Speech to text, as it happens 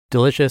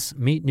Delicious,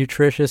 meat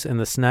nutritious, and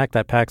the snack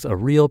that packs a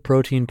real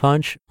protein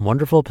punch,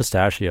 Wonderful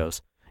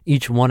Pistachios.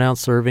 Each 1 ounce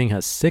serving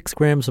has 6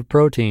 grams of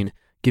protein,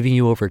 giving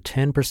you over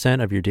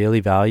 10% of your daily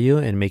value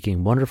and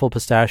making Wonderful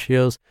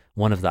Pistachios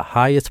one of the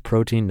highest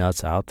protein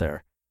nuts out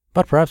there.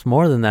 But perhaps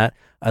more than that,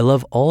 I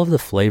love all of the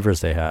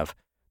flavors they have.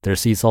 Their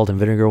sea salt and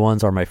vinegar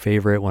ones are my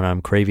favorite when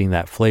I'm craving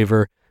that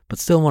flavor, but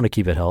still want to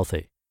keep it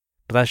healthy.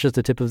 But that's just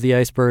the tip of the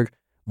iceberg.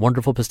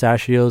 Wonderful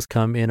Pistachios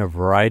come in a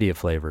variety of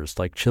flavors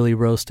like chili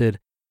roasted,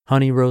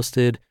 honey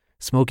roasted,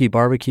 smoky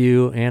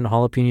barbecue, and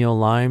jalapeno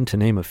lime, to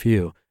name a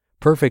few.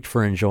 Perfect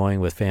for enjoying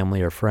with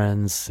family or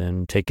friends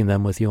and taking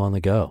them with you on the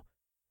go.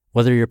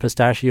 Whether you're a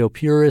pistachio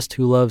purist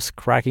who loves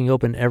cracking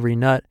open every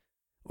nut,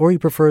 or you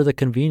prefer the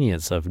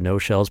convenience of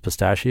no-shells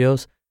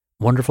pistachios,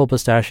 Wonderful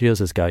Pistachios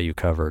has got you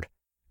covered.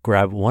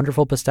 Grab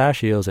Wonderful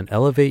Pistachios and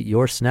elevate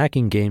your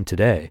snacking game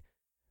today.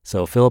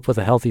 So fill up with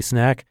a healthy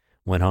snack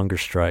when hunger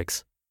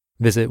strikes.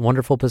 Visit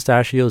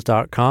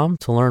wonderfulpistachios.com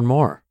to learn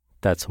more.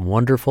 That's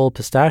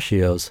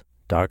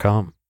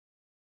wonderfulpistachios.com.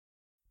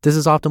 This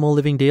is Optimal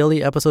Living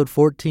Daily, episode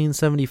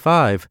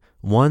 1475,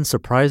 One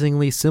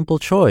Surprisingly Simple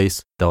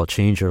Choice That'll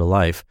Change Your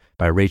Life,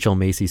 by Rachel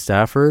Macy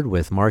Stafford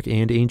with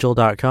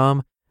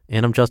marcandangel.com.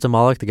 And I'm Justin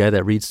Malik, the guy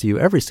that reads to you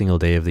every single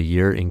day of the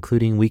year,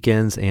 including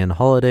weekends and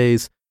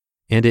holidays.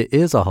 And it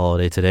is a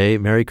holiday today.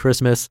 Merry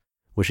Christmas.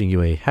 Wishing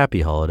you a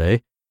happy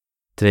holiday.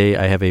 Today,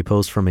 I have a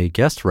post from a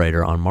guest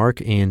writer on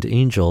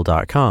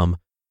marcandangel.com.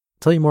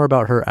 I'll tell you more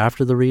about her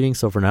after the reading,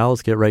 so for now,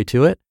 let's get right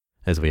to it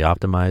as we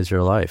optimize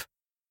your life.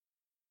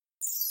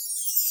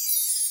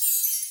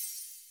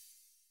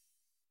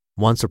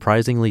 One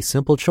Surprisingly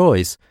Simple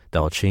Choice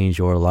That'll Change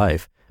Your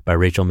Life, by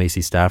Rachel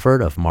Macy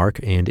Stafford of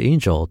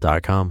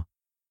marcandangel.com.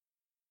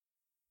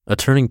 A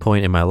turning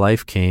point in my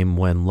life came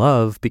when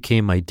love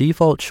became my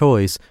default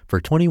choice for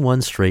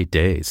 21 straight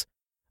days.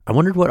 I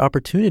wondered what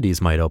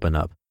opportunities might open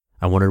up.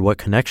 I wondered what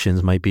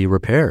connections might be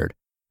repaired.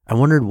 I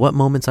wondered what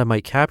moments I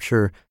might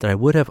capture that I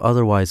would have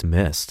otherwise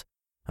missed.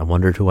 I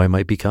wondered who I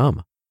might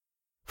become.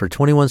 For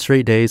 21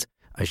 straight days,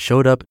 I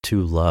showed up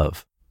to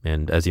love.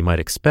 And as you might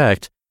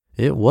expect,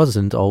 it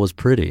wasn't always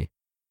pretty.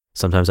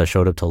 Sometimes I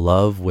showed up to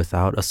love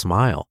without a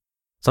smile.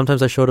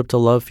 Sometimes I showed up to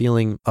love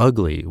feeling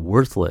ugly,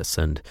 worthless,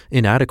 and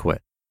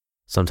inadequate.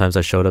 Sometimes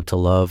I showed up to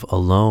love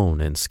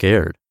alone and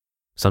scared.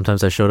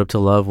 Sometimes I showed up to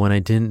love when I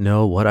didn't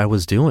know what I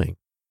was doing.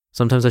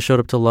 Sometimes I showed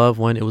up to love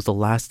when it was the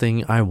last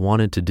thing I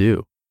wanted to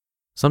do.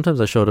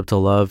 Sometimes I showed up to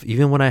love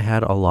even when I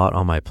had a lot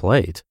on my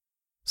plate.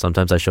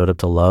 Sometimes I showed up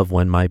to love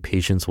when my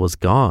patience was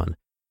gone.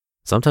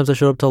 Sometimes I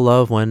showed up to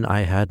love when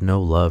I had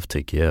no love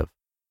to give.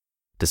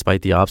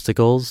 Despite the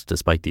obstacles,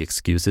 despite the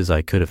excuses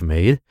I could have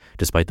made,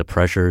 despite the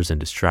pressures and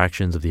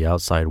distractions of the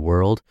outside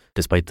world,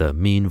 despite the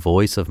mean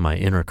voice of my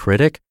inner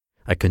critic,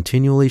 I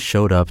continually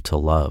showed up to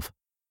love.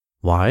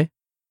 Why?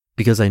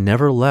 Because I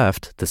never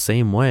left the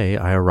same way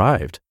I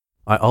arrived.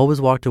 I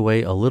always walked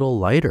away a little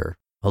lighter,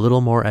 a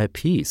little more at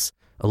peace,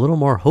 a little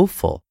more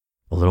hopeful,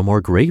 a little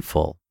more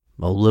grateful,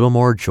 a little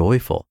more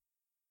joyful.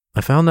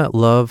 I found that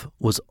love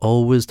was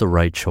always the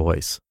right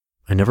choice.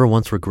 I never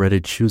once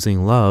regretted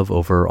choosing love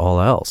over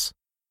all else.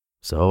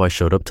 So I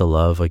showed up to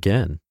love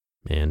again,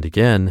 and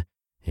again,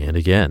 and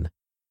again.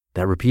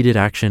 That repeated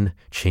action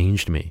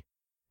changed me.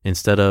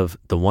 Instead of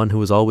the one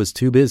who is always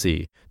too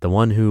busy, the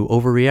one who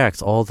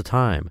overreacts all the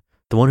time,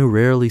 the one who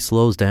rarely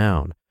slows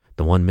down,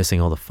 the one missing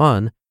all the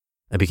fun,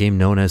 I became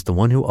known as the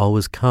one who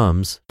always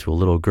comes to a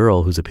little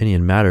girl whose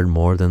opinion mattered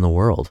more than the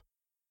world.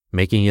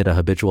 Making it a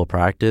habitual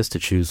practice to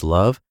choose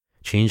love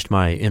changed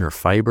my inner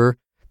fiber,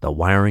 the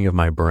wiring of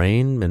my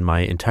brain, and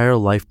my entire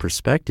life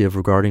perspective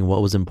regarding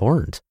what was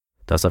important.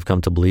 Thus, I've come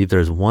to believe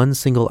there's one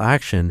single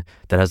action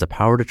that has the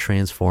power to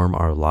transform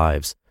our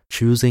lives: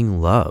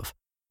 choosing love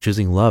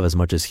as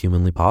much as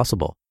humanly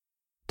possible.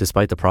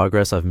 Despite the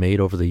progress I've made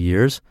over the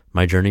years,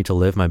 my journey to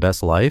live my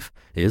best life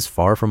is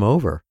far from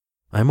over.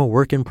 I'm a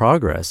work in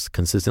progress,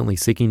 consistently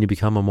seeking to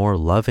become a more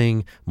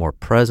loving, more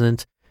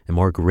present, and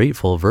more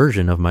grateful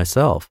version of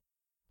myself.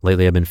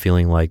 Lately, I've been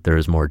feeling like there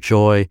is more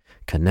joy,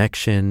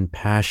 connection,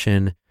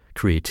 passion,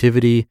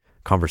 creativity,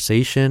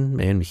 conversation,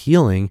 and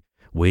healing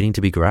waiting to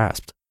be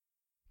grasped.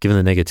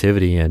 Given the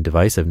negativity and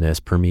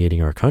divisiveness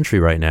permeating our country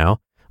right now,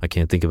 I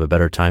can't think of a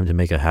better time to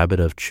make a habit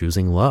of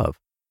choosing love.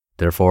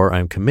 Therefore,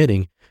 I'm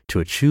committing to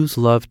a Choose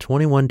Love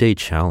 21-day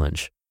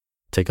challenge.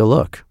 Take a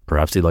look.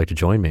 Perhaps you'd like to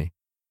join me.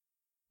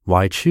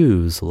 Why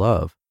choose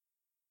love?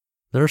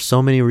 There are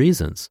so many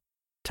reasons.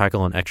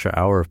 Tackle an extra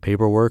hour of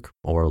paperwork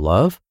or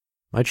love?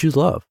 I choose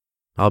love.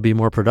 I'll be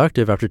more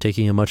productive after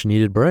taking a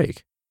much-needed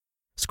break.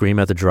 Scream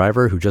at the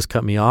driver who just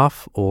cut me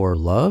off or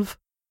love?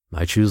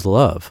 I choose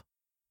love.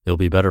 It'll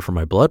be better for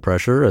my blood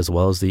pressure as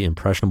well as the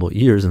impressionable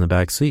ears in the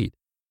back seat.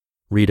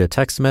 Read a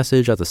text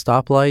message at the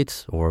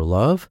stoplight or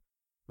love?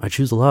 I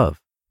choose love.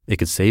 It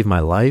could save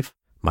my life,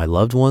 my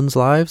loved ones'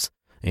 lives,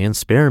 and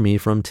spare me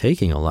from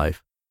taking a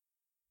life.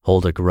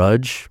 Hold a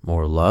grudge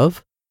or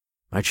love?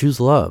 I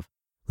choose love.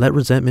 Let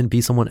resentment be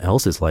someone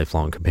else's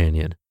lifelong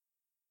companion.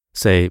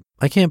 Say,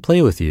 I can't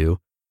play with you,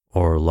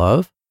 or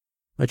love?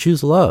 I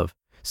choose love.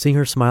 Seeing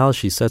her smile as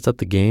she sets up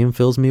the game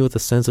fills me with a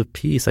sense of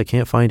peace I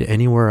can't find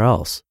anywhere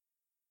else.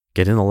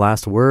 Get in the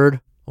last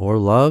word or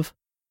love?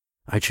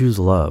 I choose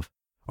love.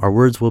 Our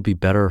words will be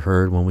better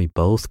heard when we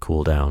both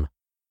cool down.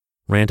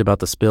 Rant about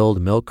the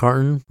spilled milk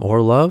carton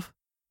or love?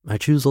 I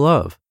choose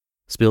love.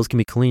 Spills can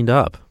be cleaned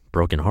up.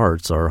 Broken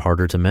hearts are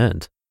harder to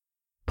mend.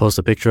 Post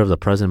a picture of the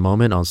present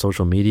moment on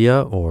social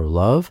media or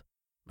love?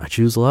 I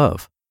choose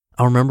love.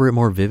 I'll remember it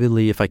more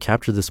vividly if I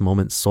capture this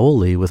moment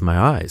solely with my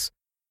eyes.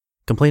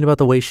 Complain about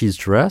the way she's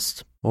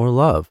dressed or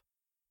love?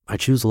 I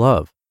choose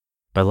love.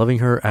 By loving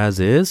her as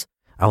is,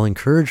 I'll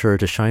encourage her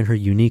to shine her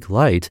unique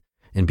light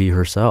and be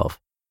herself.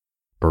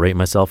 Berate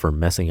myself for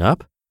messing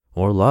up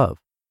or love?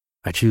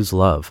 I choose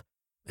love.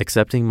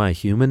 Accepting my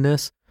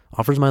humanness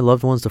offers my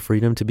loved ones the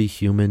freedom to be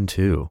human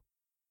too.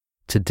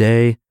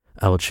 Today,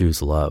 I will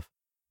choose love.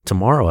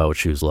 Tomorrow, I will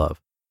choose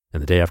love.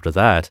 And the day after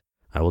that,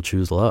 I will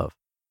choose love.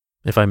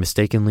 If I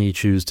mistakenly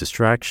choose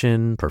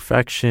distraction,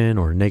 perfection,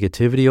 or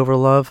negativity over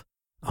love,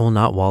 I will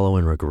not wallow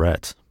in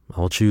regret. I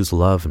will choose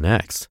love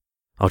next.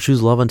 I'll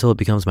choose love until it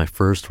becomes my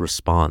first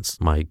response,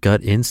 my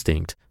gut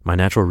instinct, my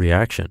natural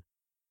reaction.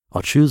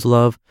 I'll choose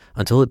love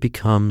until it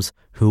becomes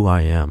who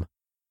I am.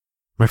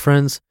 My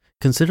friends,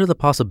 consider the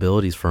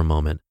possibilities for a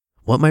moment.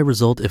 What might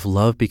result if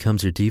love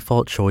becomes your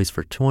default choice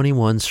for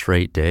 21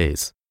 straight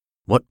days?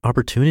 What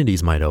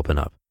opportunities might open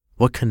up?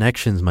 What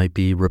connections might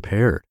be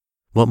repaired?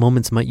 What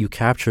moments might you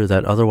capture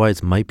that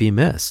otherwise might be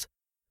missed?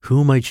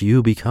 Who might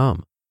you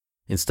become?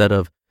 Instead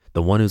of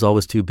the one who's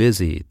always too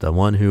busy, the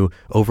one who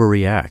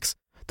overreacts,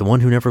 the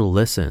one who never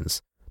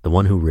listens, the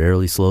one who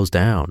rarely slows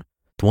down,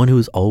 the one who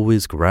is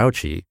always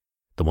grouchy,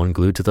 the one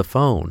glued to the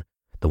phone,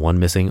 the one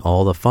missing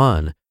all the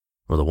fun,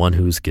 or the one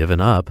who's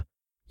given up,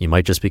 you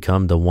might just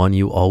become the one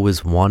you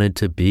always wanted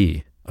to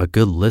be, a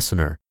good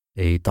listener,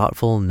 a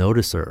thoughtful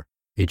noticer,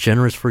 a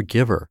generous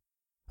forgiver,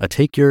 a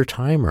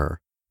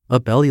take-your-timer, a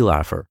belly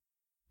laugher,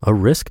 a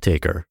risk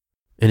taker,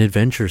 an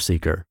adventure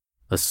seeker,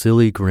 a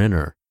silly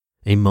grinner,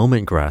 a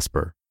moment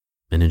grasper,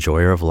 an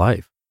enjoyer of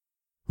life.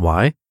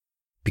 Why?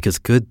 Because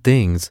good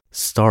things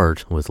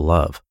start with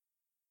love.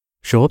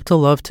 Show up to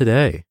love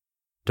today.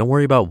 Don't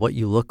worry about what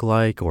you look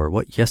like or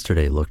what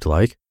yesterday looked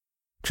like.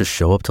 Just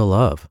show up to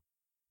love.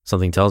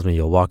 Something tells me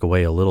you'll walk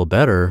away a little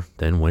better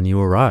than when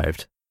you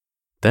arrived.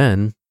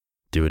 Then,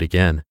 do it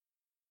again.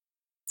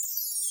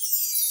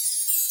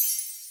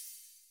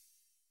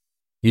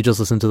 You just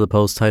listened to the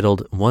post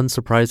titled One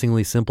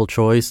Surprisingly Simple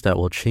Choice That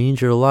Will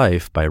Change Your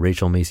Life by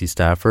Rachel Macy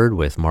Stafford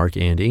with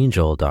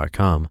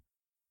marcandangel.com.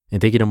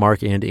 And thank you to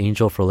Marc and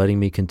Angel for letting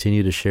me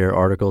continue to share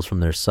articles from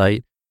their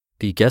site.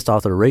 The guest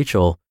author,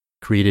 Rachel,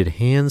 created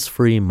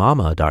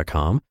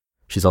handsfreemama.com.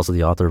 She's also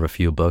the author of a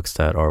few books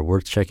that are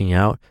worth checking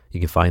out. You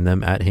can find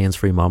them at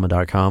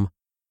handsfreemama.com.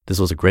 This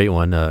was a great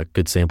one, a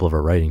good sample of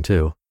her writing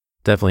too.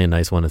 Definitely a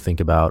nice one to think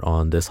about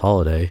on this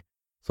holiday.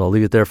 So I'll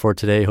leave it there for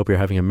today. Hope you're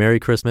having a Merry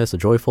Christmas, a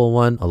joyful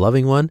one, a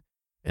loving one,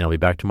 and I'll be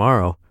back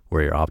tomorrow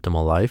where your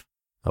optimal life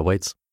awaits.